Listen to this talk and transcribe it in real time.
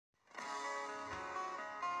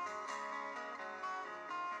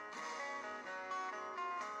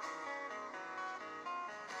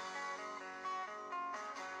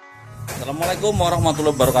Assalamualaikum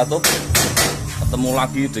warahmatullahi wabarakatuh. Ketemu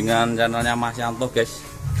lagi dengan channelnya Mas Yanto, guys.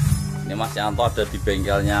 Ini Mas Yanto ada di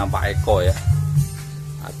bengkelnya Pak Eko ya.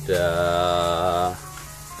 Ada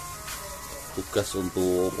tugas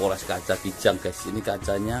untuk poles kaca kijang, guys. Ini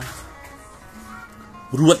kacanya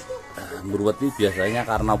beruwet. Beruwet ini biasanya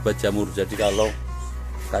karena obat jamur. Jadi kalau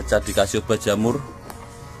kaca dikasih obat jamur,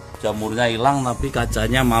 jamurnya hilang tapi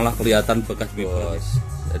kacanya malah kelihatan bekas bebas.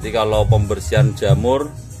 Jadi kalau pembersihan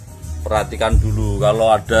jamur, perhatikan dulu kalau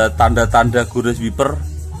ada tanda-tanda gores wiper,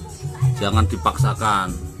 jangan dipaksakan,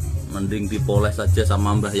 mending dipoles saja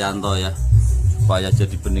sama Mbah Yanto ya, supaya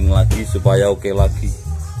jadi bening lagi, supaya oke lagi.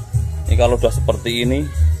 Ini kalau udah seperti ini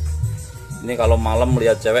kalau malam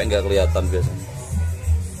lihat cewek nggak kelihatan biasanya,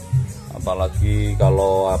 apalagi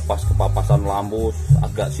kalau pas kepapasan lampu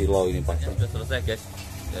agak silau ini pas. Sudah selesai, guys.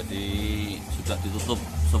 Jadi sudah ditutup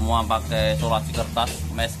semua pakai isolasi kertas,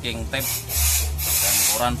 masking tape dan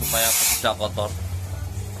koran supaya tidak kotor.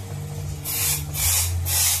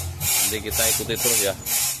 Nanti kita ikuti terus ya.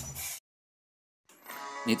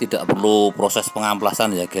 Ini tidak perlu proses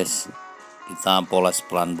pengamplasan ya, guys. Kita poles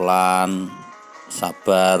pelan-pelan,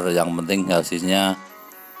 sabar, yang penting hasilnya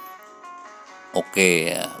oke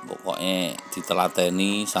ya. Pokoknya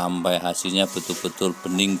ditelateni sampai hasilnya betul-betul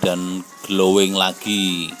bening dan glowing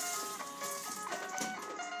lagi.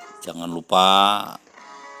 Jangan lupa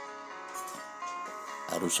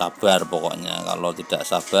harus sabar pokoknya. Kalau tidak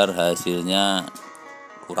sabar hasilnya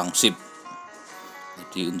kurang sip.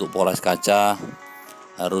 Jadi untuk poles kaca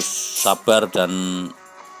harus sabar dan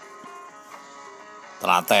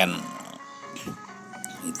telaten.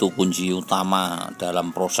 Itu kunci utama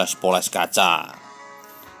dalam proses poles kaca.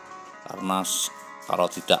 Karena kalau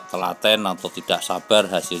tidak telaten atau tidak sabar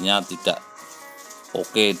hasilnya tidak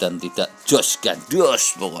oke dan tidak jos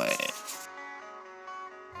gandos pokoknya.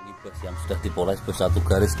 Ini bos yang sudah dipoles, bos, satu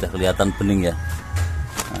garis sudah kelihatan bening ya.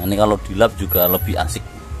 Nah, ini kalau dilap juga lebih asik.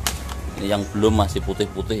 Ini yang belum masih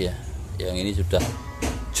putih-putih ya. Yang ini sudah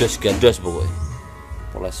jos gandos pokoknya.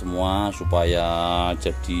 Poles semua supaya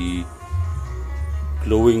jadi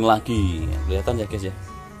glowing lagi. Kelihatan ya, guys ya.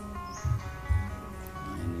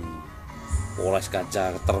 Nah, ini poles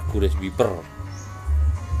kaca tergores wiper.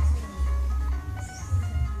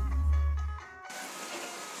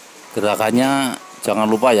 Gerakannya jangan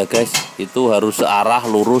lupa ya, guys, itu harus searah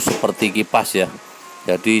lurus seperti kipas ya.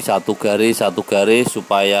 Jadi satu garis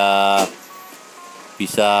supaya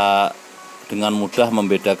bisa dengan mudah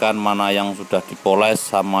membedakan mana yang sudah dipoles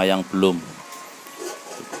sama yang belum.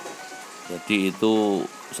 Jadi itu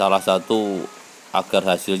salah satu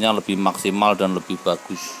agar hasilnya lebih maksimal dan lebih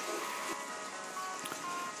bagus.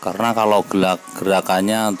 Karena kalau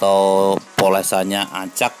gerakannya atau polesannya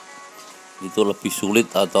acak, itu lebih sulit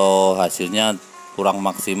atau hasilnya kurang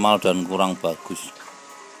maksimal dan kurang bagus.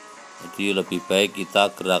 Jadi lebih baik kita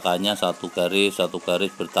gerakannya satu garis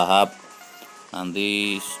bertahap,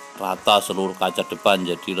 nanti rata seluruh kaca depan,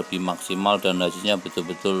 jadi lebih maksimal dan hasilnya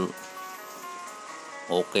betul-betul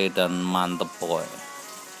oke dan mantep pokoknya.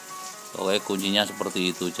 Oke, kuncinya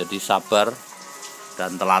seperti itu. Jadi sabar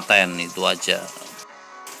dan telaten, itu aja.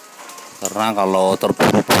 Karena kalau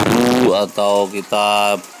terburu-buru atau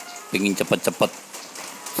kita ingin cepet-cepet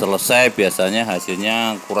selesai, biasanya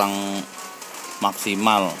hasilnya kurang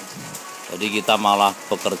maksimal. Jadi kita malah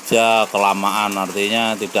bekerja kelamaan,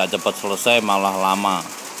 artinya tidak cepat selesai malah lama.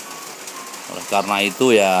 Oleh karena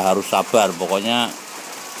itu ya harus sabar, pokoknya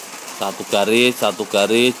satu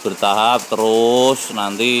garis bertahap terus,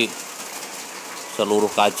 nanti seluruh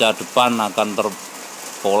kaca depan akan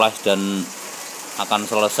terpoles dan akan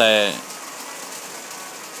selesai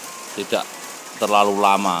tidak terlalu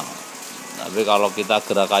lama. Tapi kalau kita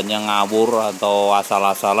gerakannya ngawur atau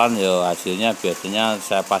asal-asalan ya hasilnya biasanya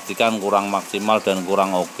saya pastikan kurang maksimal dan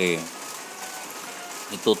kurang oke.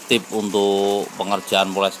 Itu tip untuk pengerjaan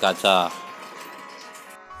poles kaca.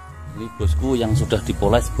 Ini bosku yang sudah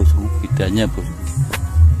dipoles, bosku, bedanya bosku.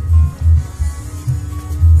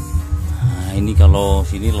 Nah, ini kalau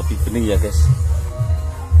sini lebih bening ya, guys.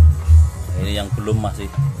 Ini yang belum masih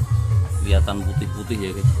kelihatan putih-putih ya,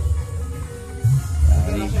 guys. Nah,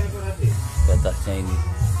 ini batasnya ini.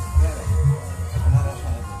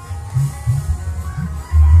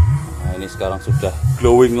 Nah, ini sekarang sudah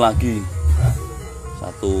glowing lagi.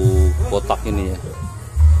 Satu kotak ini ya.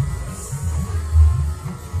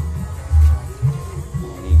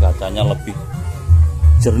 Nah, ini kacanya lebih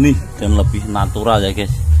jernih dan lebih natural ya,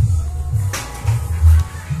 guys.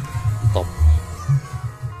 Top.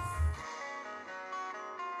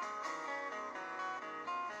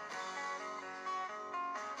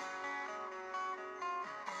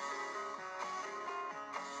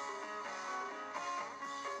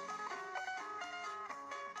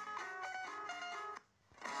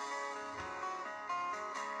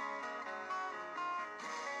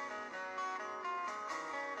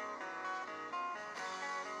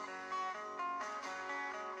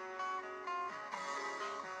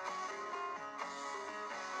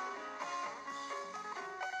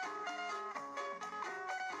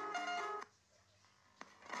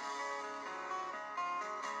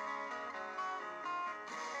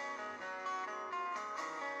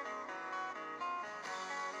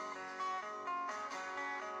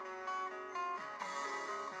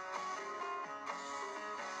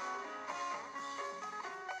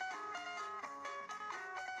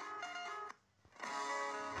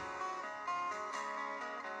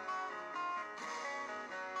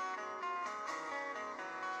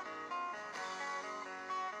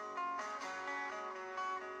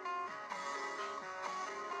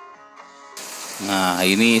 Nah,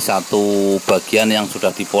 ini satu bagian yang sudah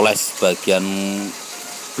dipoles, bagian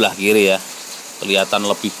belah kiri ya. Kelihatan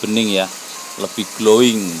lebih bening ya, lebih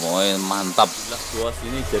glowing, pokoknya mantap. Bos,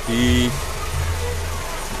 ini jadi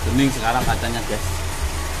bening sekarang kacanya guys.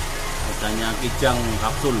 Kacanya kijang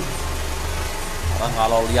kapsul. Sekarang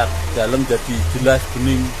kalau lihat dalam jadi jelas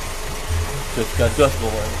bening, jos-gados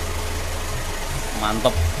pokoknya.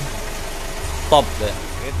 Mantep, top ya.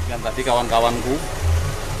 Oke, dengan tadi kawan-kawanku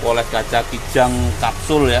poles kaca kijang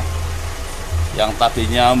kapsul ya, yang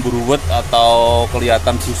tadinya beruwet atau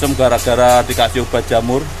kelihatan busem gara-gara dikasih obat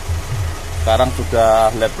jamur, sekarang sudah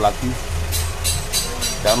lep lagi.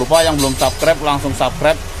 Jangan lupa yang belum subscribe langsung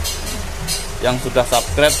subscribe. Yang sudah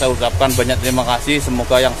subscribe saya ucapkan banyak terima kasih.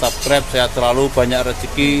 Semoga yang subscribe sehat selalu, banyak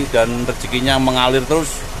rezeki dan rezekinya mengalir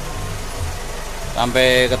terus.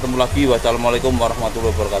 Sampai ketemu lagi. Wassalamualaikum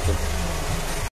warahmatullahi wabarakatuh.